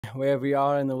wherever you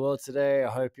are in the world today. I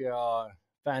hope you are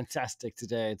fantastic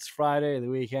today. It's Friday, the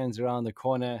weekend's around the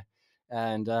corner,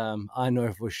 and I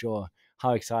know for sure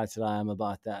how excited I am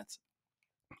about that.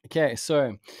 Okay,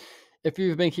 so if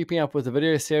you've been keeping up with the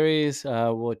video series,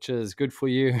 which is good for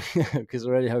you, because I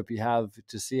really hope you have,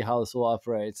 to see how this all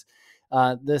operates,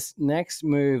 this next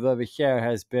move over here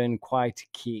has been quite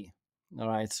key. All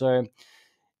right, so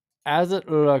as it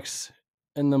looks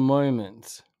in the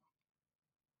moment,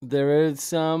 there is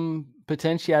some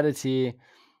potentiality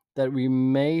that we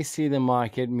may see the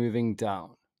market moving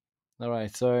down. All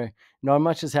right, so not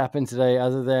much has happened today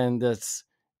other than this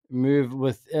move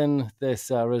within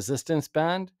this resistance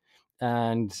band,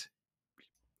 and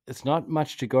it's not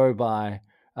much to go by,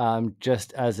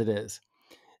 just as it is.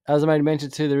 As I made mention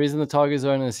too, the reason the target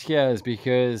zone is here is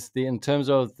because in terms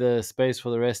of the space for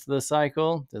the rest of the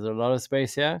cycle, there's a lot of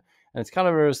space here, and it's kind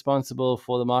of irresponsible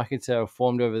for the market to have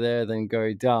formed over there, then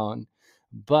go down.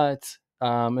 But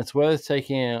it's worth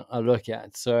taking a look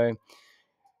at. So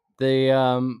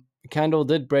the candle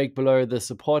did break below the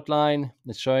support line.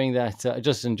 It's showing that,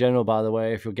 just in general, by the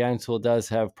way, if your GAN tool does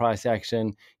have price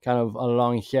action kind of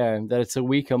along here, that it's a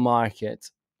weaker market.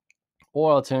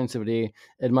 Or alternatively,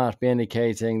 it might be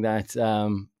indicating that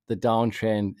the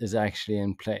downtrend is actually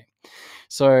in play.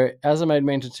 So as I made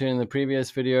mention to in the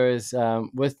previous videos,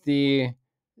 with the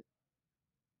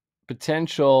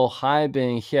potential high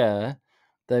being here,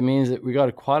 that means that we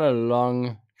got quite a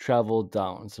long travel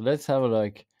down. So let's have a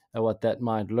look at what that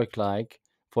might look like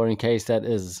for in case that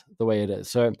is the way it is.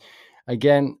 So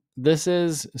again, this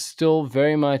is still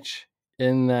very much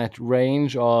in that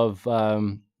range of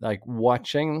like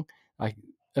watching. Like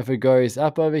if it goes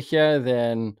up over here,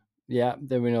 then yeah,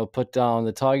 then we'll put down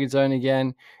the target zone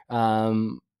again.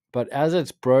 But as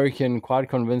it's broken quite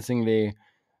convincingly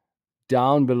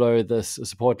down below this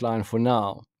support line for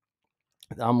now,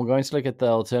 I'm going to look at the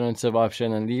alternative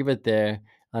option and leave it there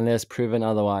unless proven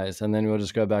otherwise, and then we'll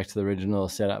just go back to the original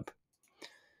setup.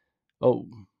 Oh,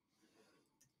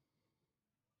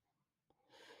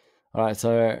 all right,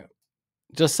 so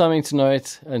just something to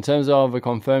note in terms of a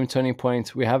confirmed turning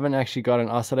point, we haven't actually got an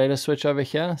oscillator switch over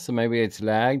here, so maybe it's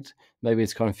lagged, maybe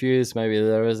it's confused, maybe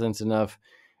there isn't enough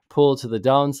pull to the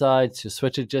downside to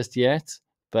switch it just yet,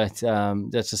 but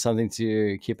that's just something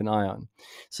to keep an eye on.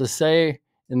 So say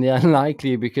in the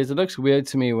unlikely, because it looks weird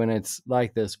to me when it's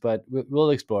like this, but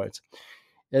we'll explore it.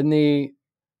 In the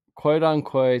quote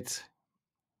unquote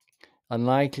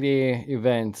unlikely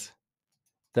event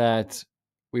that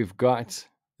we've got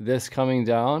this coming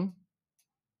down,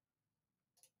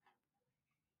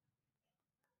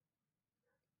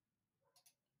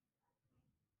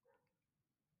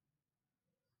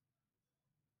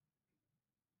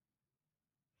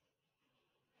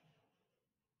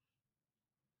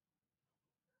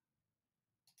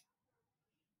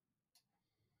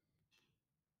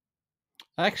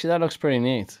 actually that looks pretty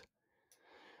neat.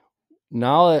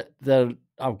 Now that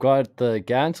I've got the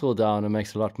GAN tool down, it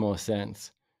makes a lot more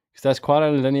sense, because that's quite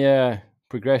a linear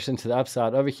progression to the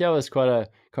upside. Over here was quite a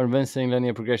convincing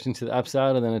linear progression to the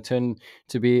upside, and then it turned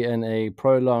to be in a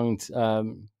prolonged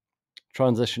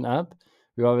transition up.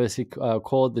 We obviously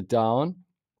called the down,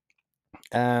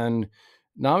 and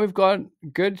now we've got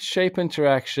good shape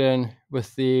interaction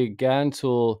with the GAN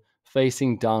tool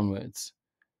facing downwards.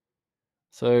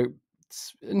 So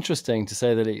it's interesting to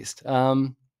say the least.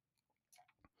 I'm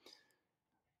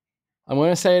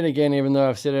going to say it again, even though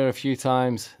I've said it a few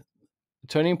times.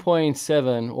 Turning point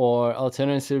 7, or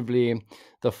alternatively,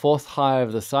 the fourth high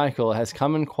of the cycle, has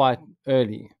come in quite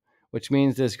early, which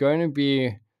means there's going to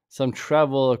be some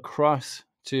travel across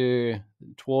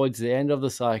towards the end of the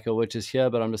cycle, which is here,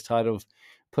 but I'm just tired of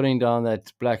putting down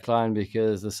that black line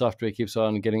because the software keeps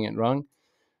on getting it wrong.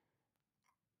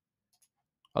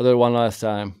 I'll do it one last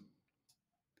time.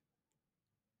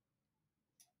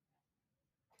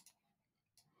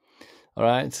 All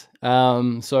right.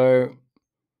 So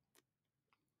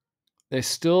there's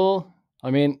still,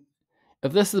 I mean,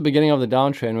 if this is the beginning of the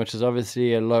downtrend, which is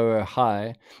obviously a lower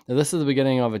high, if this is the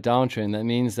beginning of a downtrend, that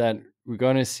means that we're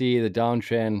going to see the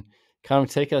downtrend kind of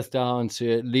take us down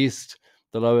to at least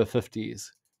the lower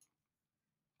 50s.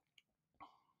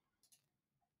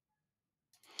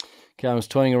 Okay, I'm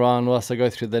just toying around whilst I go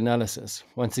through the analysis.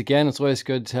 Once again, it's always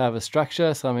good to have a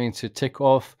structure, something to tick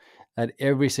off at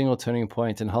every single turning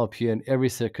point and help you in every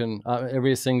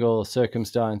single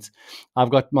circumstance. I've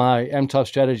got my MTOPS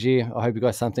strategy. I hope you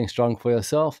got something strong for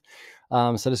yourself.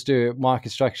 So let's do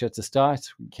market structure to start.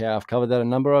 Okay, I've covered that a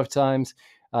number of times.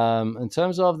 In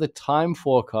terms of the time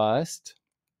forecast,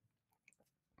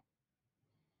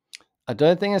 I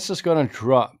don't think it's just going to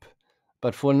drop,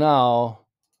 but for now,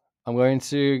 I'm going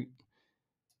to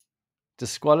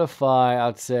disqualify,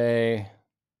 I'd say,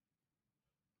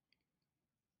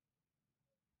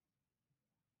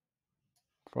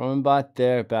 from about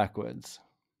there backwards.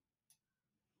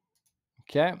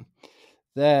 Okay.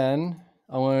 Then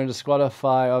I want to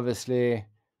disqualify, obviously,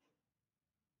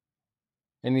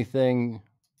 anything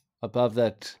above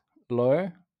that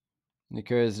low,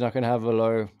 because it's not going to have a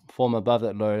low form above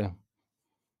that low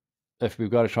if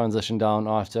we've got a transition down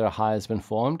after a high has been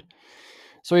formed.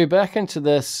 So we're back into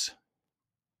this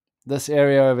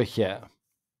area over here.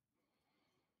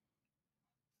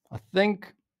 I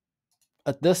think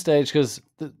at this stage, because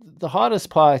the hardest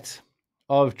part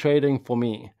of trading for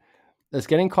me is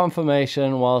getting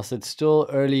confirmation whilst it's still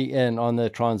early in on the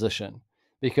transition,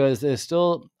 because there's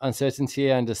still uncertainty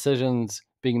and decisions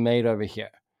being made over here.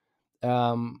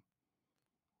 So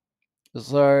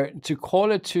to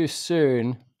call it too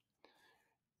soon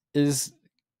is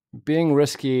being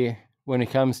risky when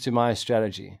it comes to my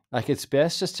strategy. Like, it's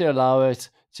best just to allow it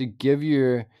to give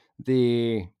you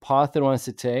the path it wants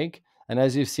to take. And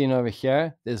as you've seen over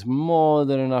here, there's more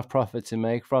than enough profit to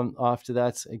make from after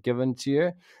that's given to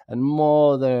you, and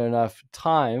more than enough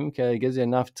time. Okay, it gives you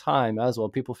enough time as well.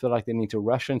 People feel like they need to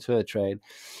rush into a trade.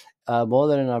 More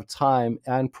than enough time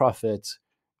and profit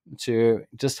to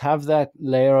just have that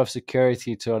layer of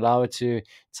security to allow it to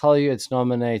tell you its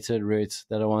nominated route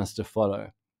that it wants to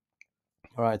follow.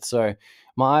 All right, so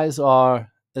my eyes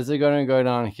are, is it going to go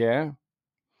down here,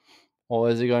 or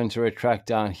is it going to retract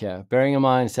down here? Bearing in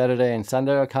mind Saturday and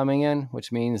Sunday are coming in,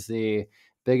 which means the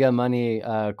bigger money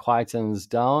quietens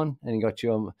down, and you got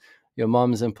your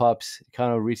moms and pops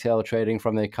kind of retail trading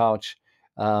from their couch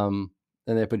in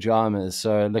their pajamas.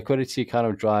 So liquidity kind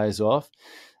of dries off.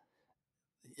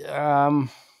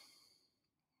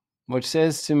 Which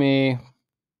says to me,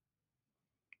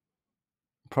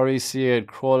 probably see it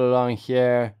crawl along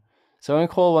here. So I'm going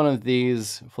to call one of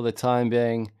these for the time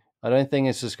being. I don't think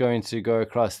it's just going to go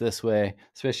across this way,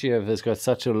 especially if it's got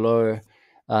such a low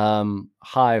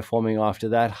high forming after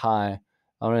that high.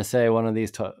 I'm going to say one of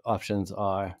these options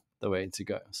are the way to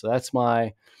go. So that's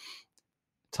my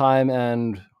time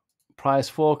and price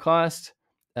forecast,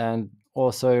 and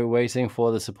also waiting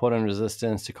for the support and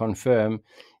resistance to confirm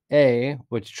A,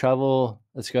 which travel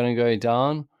is going to go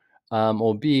down,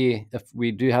 or B, if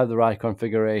we do have the right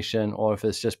configuration, or if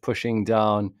it's just pushing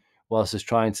down whilst it's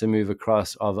trying to move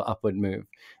across of an upward move.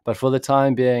 But for the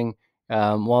time being,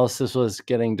 whilst this was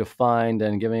getting defined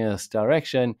and giving us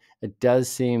direction, it does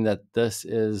seem that this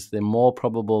is the more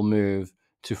probable move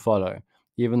to follow.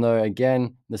 Even though,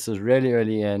 again, this is really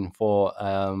early in for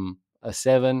a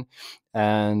 7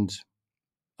 and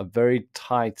a very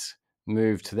tight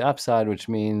move to the upside, which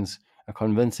means a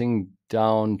convincing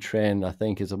downtrend, I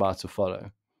think, is about to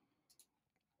follow.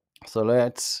 So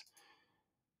let's,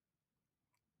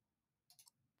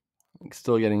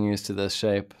 still getting used to this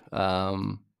shape.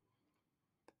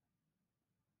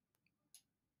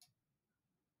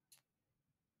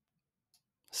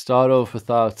 Start off with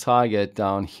our target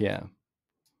down here,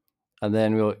 and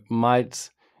then we might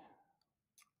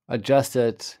adjust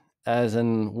it as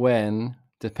and when,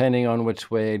 depending on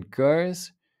which way it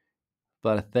goes.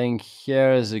 But I think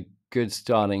here is a good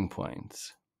starting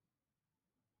point.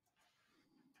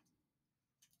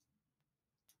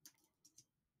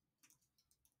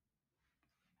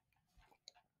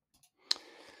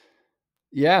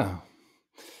 Yeah.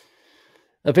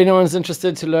 If anyone's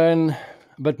interested to learn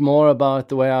a bit more about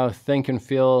the way I think and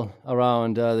feel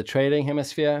around the trading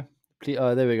hemisphere, please,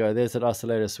 oh, there we go. There's that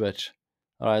oscillator switch.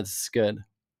 All right, this is good.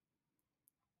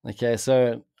 Okay,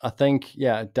 so I think,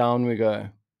 yeah, down we go.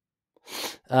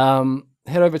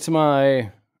 Head over to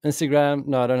my Instagram.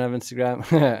 No, I don't have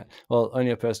Instagram. Well,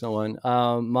 only a personal one.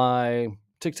 My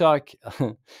TikTok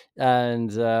and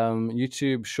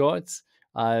YouTube shorts.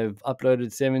 I've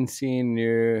uploaded 17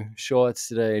 new shorts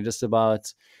today, just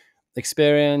about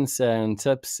experience and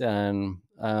tips and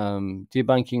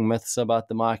debunking myths about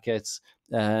the markets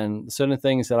and certain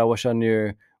things that I wish I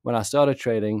knew when I started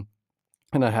trading.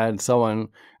 And I had someone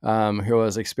who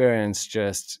was experienced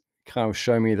just kind of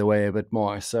show me the way a bit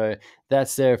more. So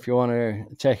that's there. If you want to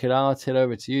check it out, head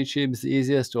over to YouTube. It's the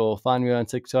easiest, or find me on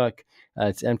TikTok.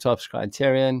 It's MTOPS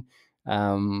Criterion.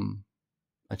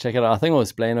 I check it out. I think it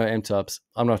was Blano MTOPS.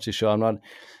 I'm not too sure. I'm not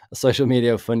a social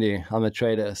media fundy. I'm a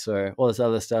trader. So all this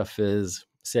other stuff is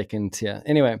second tier.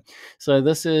 Anyway, so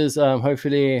this is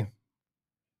hopefully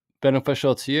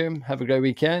beneficial to you. Have a great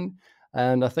weekend.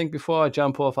 And I think before I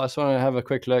jump off, I just want to have a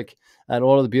quick look at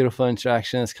all of the beautiful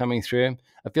interactions coming through.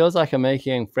 It feels like I'm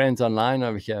making friends online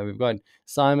over here. We've got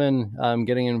Simon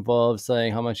getting involved,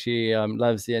 saying how much he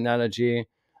loves the analogy.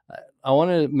 I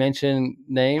want to mention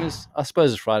names. I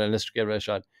suppose it's Friday. Let's give it a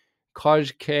shot.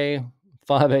 Kaj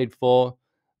K584,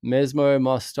 Mesmo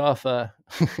Mustafa,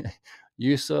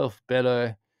 Yusuf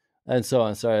Bello, and so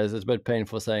on. Sorry, it's a bit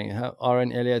painful saying.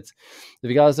 Aaron Elliott. If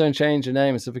you guys don't change your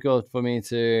name, it's difficult for me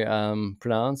to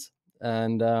pronounce.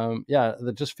 And yeah,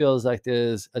 it just feels like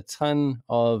there's a ton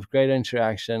of great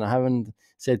interaction. I haven't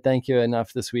said thank you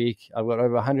enough this week. I've got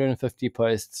over 150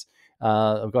 posts.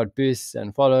 I've got boosts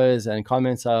and follows and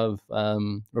comments I've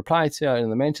replied to,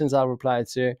 and the mentions I've replied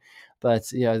to.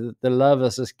 But yeah, the love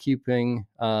is just keeping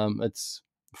its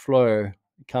flow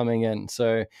coming in.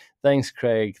 So thanks,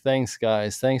 Craig. Thanks,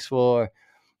 guys. Thanks for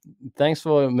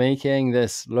making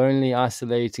this lonely,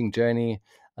 isolating journey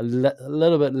a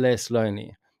little bit less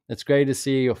lonely. It's great to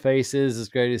see your faces. It's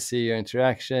great to see your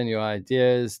interaction, your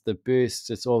ideas, the boosts.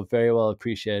 It's all very well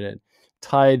appreciated.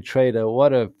 Tide Trader,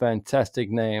 what a fantastic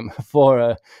name for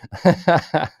a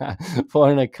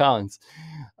for an account.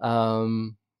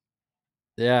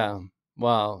 Yeah,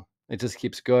 wow. It just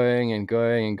keeps going and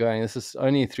going and going. This is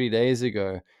only 3 days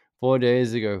ago, 4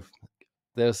 days ago.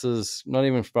 This is not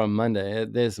even from Monday.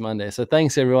 There's Monday. So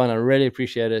thanks, everyone. I really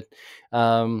appreciate it.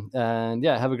 And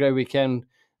yeah, have a great weekend.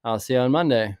 I'll see you on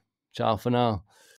Monday. Ciao for now.